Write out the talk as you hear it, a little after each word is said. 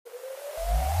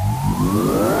After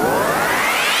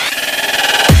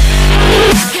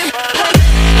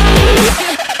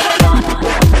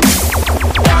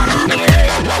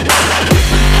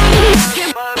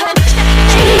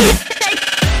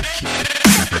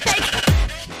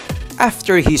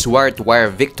his wire-to-wire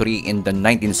victory in the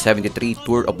 1973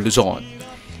 Tour of Luzon,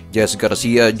 Jess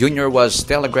Garcia Jr. was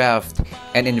telegraphed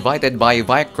and invited by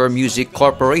VICOR Music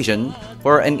Corporation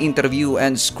for an interview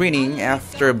and screening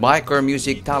after VICOR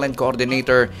Music Talent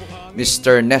Coordinator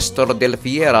Mr. Nestor Del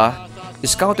Fiera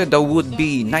scouted the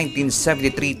would-be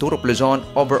 1973 Tour of Luzon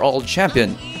overall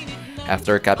champion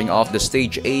after capping off the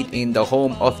Stage 8 in the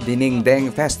home of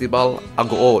Diningdeng Festival,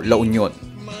 Agoo, La Union.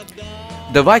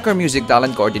 The VICOR Music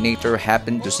Talent Coordinator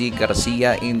happened to see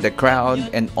Garcia in the crowd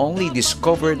and only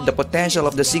discovered the potential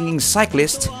of the singing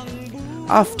cyclist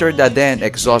after the then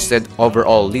exhausted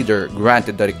overall leader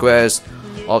granted the request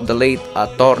of the late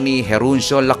attorney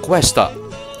Heruncio Lacuesta,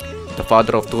 the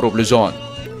father of Tour of Luzon,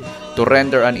 to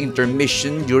render an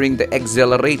intermission during the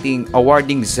exhilarating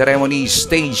awarding ceremony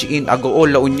staged in Agoo,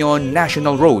 La Union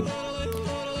National Road.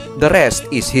 The rest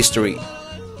is history.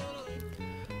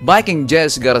 Biking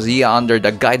Jess Garcia under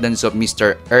the guidance of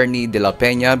Mr. Ernie de la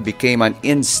Peña became an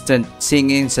instant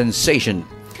singing sensation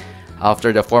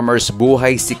after the former's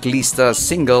Buhay Ciclista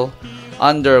single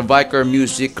under VICOR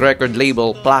Music record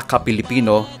label Plaka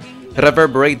Pilipino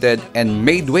reverberated and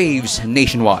made waves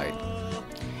nationwide.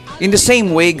 In the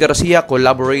same way, Garcia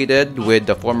collaborated with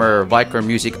the former VICOR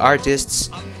Music artists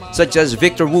such as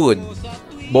Victor Wood,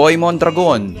 Boy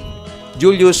Mondragon,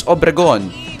 Julius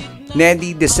Obregon,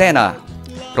 Neddy Decena,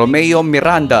 Romeo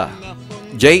Miranda,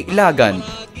 Jay Ilagan,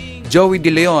 Joey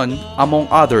De Leon, among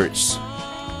others.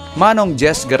 Manong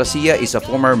Jess Garcia is a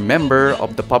former member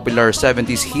of the popular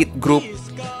 70s hit group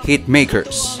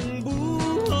Hitmakers.